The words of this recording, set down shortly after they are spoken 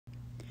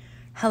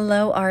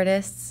Hello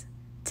artists!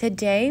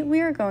 Today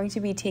we are going to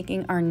be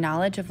taking our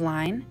knowledge of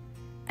line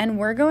and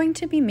we're going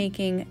to be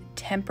making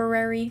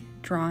temporary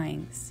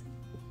drawings.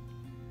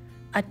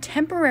 A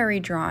temporary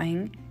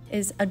drawing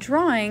is a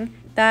drawing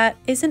that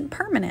isn't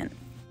permanent.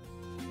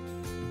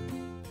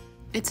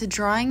 It's a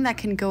drawing that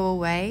can go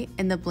away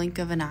in the blink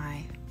of an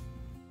eye.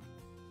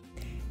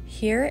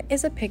 Here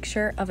is a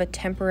picture of a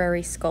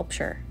temporary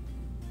sculpture.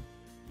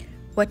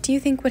 What do you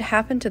think would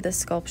happen to this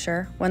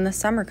sculpture when the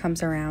summer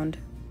comes around?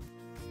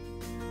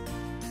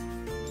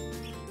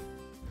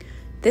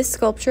 This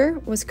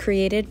sculpture was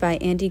created by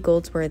Andy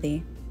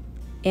Goldsworthy.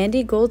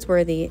 Andy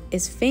Goldsworthy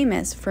is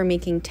famous for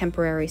making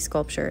temporary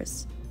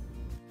sculptures.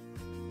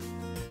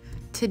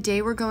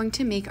 Today we're going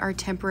to make our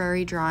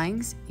temporary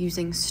drawings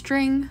using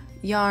string,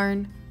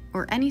 yarn,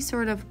 or any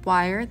sort of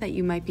wire that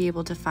you might be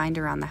able to find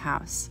around the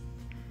house.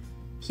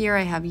 Here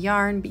I have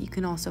yarn, but you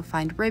can also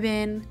find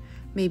ribbon,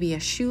 maybe a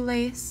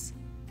shoelace,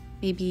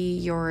 maybe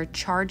your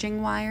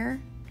charging wire.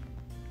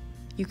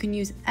 You can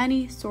use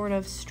any sort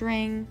of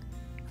string,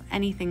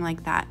 anything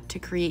like that to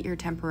create your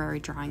temporary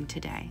drawing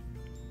today.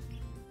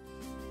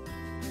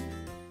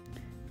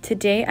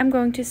 Today I'm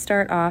going to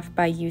start off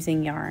by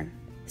using yarn.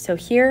 So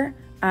here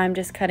I'm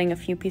just cutting a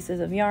few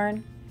pieces of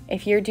yarn.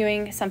 If you're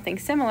doing something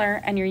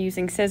similar and you're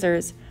using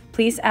scissors,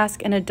 please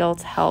ask an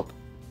adult's help.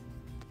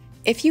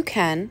 If you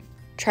can,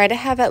 try to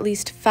have at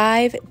least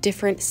 5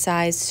 different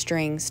size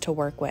strings to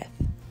work with.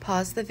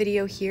 Pause the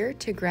video here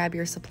to grab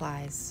your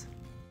supplies.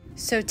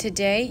 So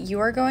today you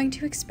are going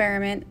to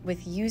experiment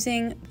with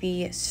using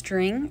the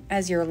string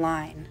as your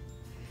line.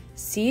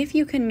 See if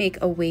you can make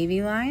a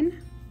wavy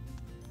line,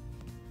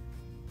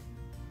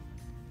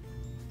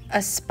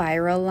 a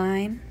spiral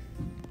line,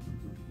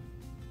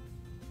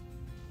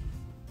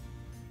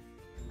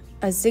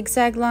 a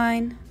zigzag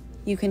line.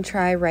 You can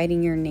try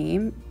writing your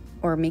name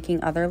or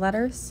making other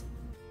letters.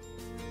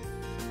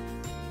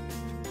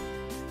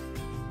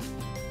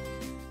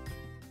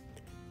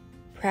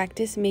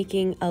 Practice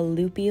making a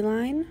loopy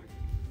line.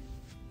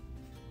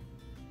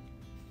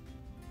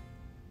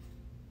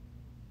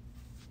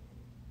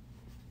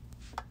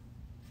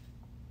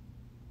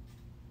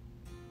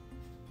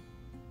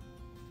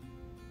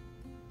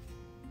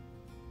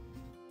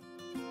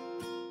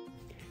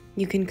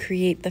 You can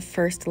create the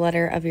first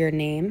letter of your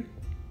name.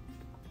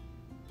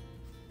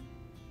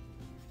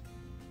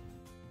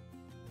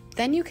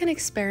 Then you can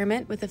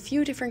experiment with a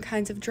few different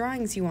kinds of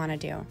drawings you want to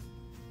do.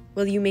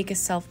 Will you make a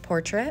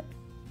self-portrait?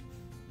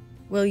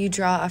 Will you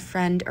draw a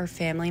friend or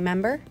family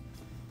member?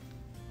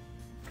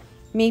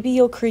 Maybe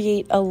you'll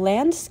create a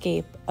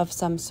landscape of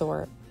some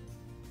sort.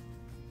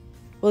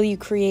 Will you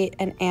create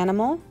an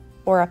animal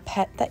or a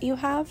pet that you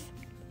have?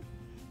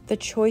 The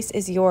choice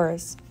is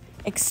yours.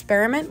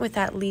 Experiment with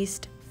at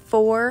least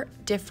 4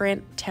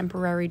 different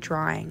temporary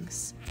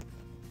drawings.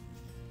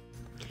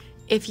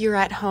 If you're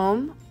at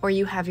home or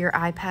you have your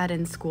iPad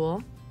in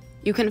school,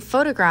 you can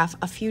photograph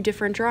a few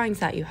different drawings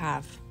that you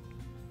have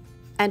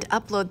and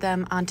upload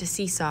them onto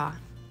Seesaw.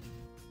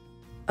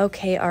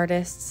 Okay,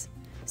 artists,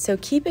 so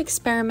keep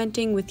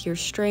experimenting with your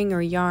string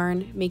or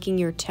yarn, making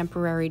your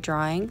temporary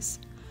drawings.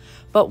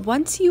 But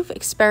once you've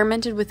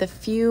experimented with a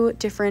few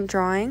different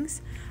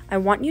drawings, I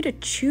want you to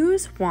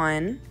choose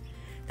one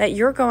that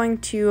you're going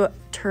to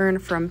turn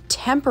from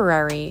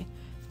temporary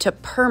to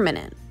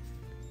permanent.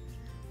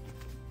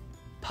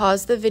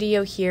 Pause the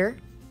video here,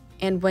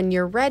 and when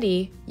you're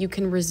ready, you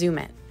can resume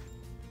it.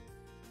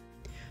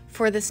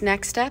 For this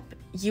next step,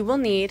 you will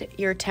need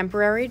your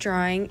temporary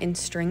drawing in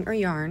string or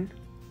yarn,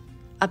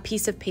 a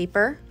piece of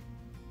paper,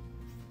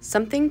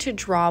 something to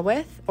draw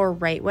with or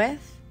write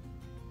with,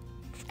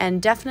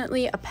 and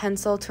definitely a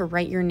pencil to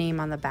write your name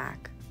on the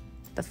back.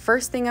 The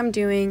first thing I'm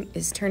doing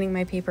is turning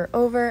my paper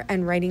over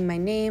and writing my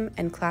name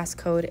and class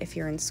code if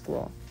you're in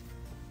school.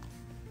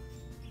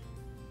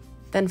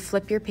 Then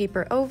flip your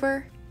paper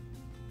over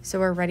so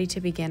we're ready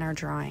to begin our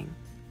drawing.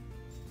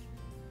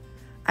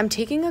 I'm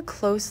taking a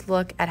close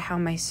look at how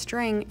my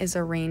string is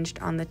arranged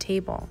on the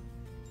table.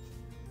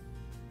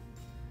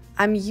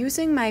 I'm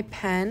using my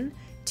pen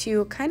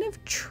to kind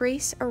of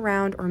trace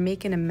around or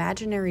make an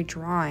imaginary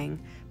drawing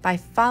by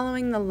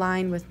following the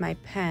line with my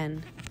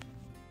pen.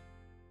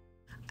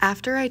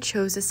 After I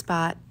chose a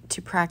spot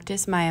to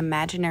practice my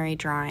imaginary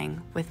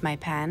drawing with my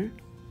pen,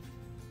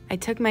 I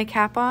took my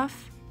cap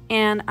off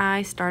and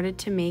I started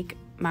to make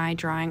my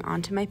drawing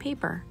onto my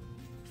paper.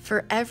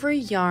 For every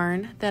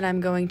yarn that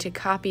I'm going to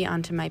copy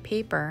onto my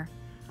paper,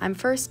 I'm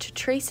first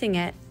tracing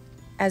it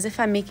as if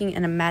I'm making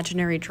an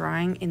imaginary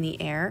drawing in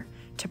the air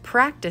to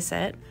practice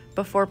it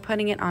before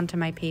putting it onto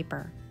my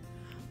paper.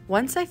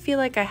 Once I feel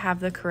like I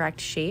have the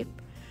correct shape,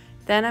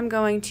 then I'm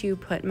going to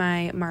put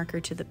my marker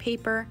to the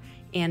paper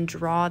and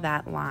draw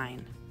that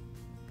line.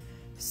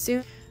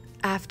 Soon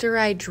after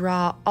I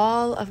draw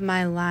all of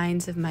my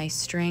lines of my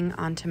string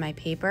onto my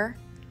paper,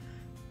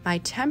 my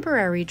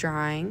temporary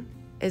drawing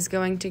is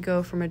going to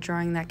go from a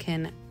drawing that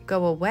can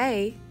go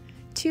away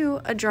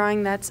to a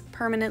drawing that's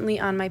permanently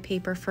on my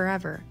paper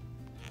forever.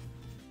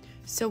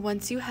 So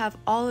once you have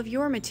all of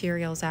your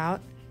materials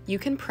out, You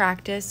can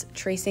practice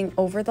tracing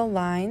over the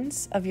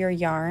lines of your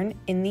yarn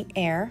in the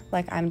air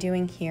like I'm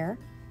doing here.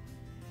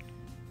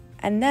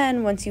 And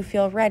then once you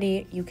feel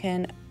ready, you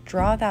can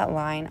draw that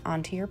line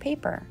onto your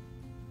paper.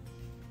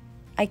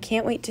 I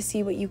can't wait to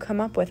see what you come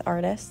up with,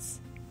 artists.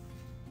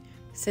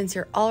 Since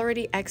you're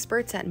already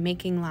experts at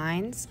making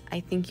lines, I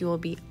think you will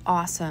be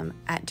awesome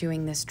at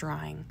doing this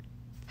drawing.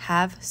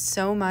 Have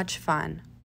so much fun.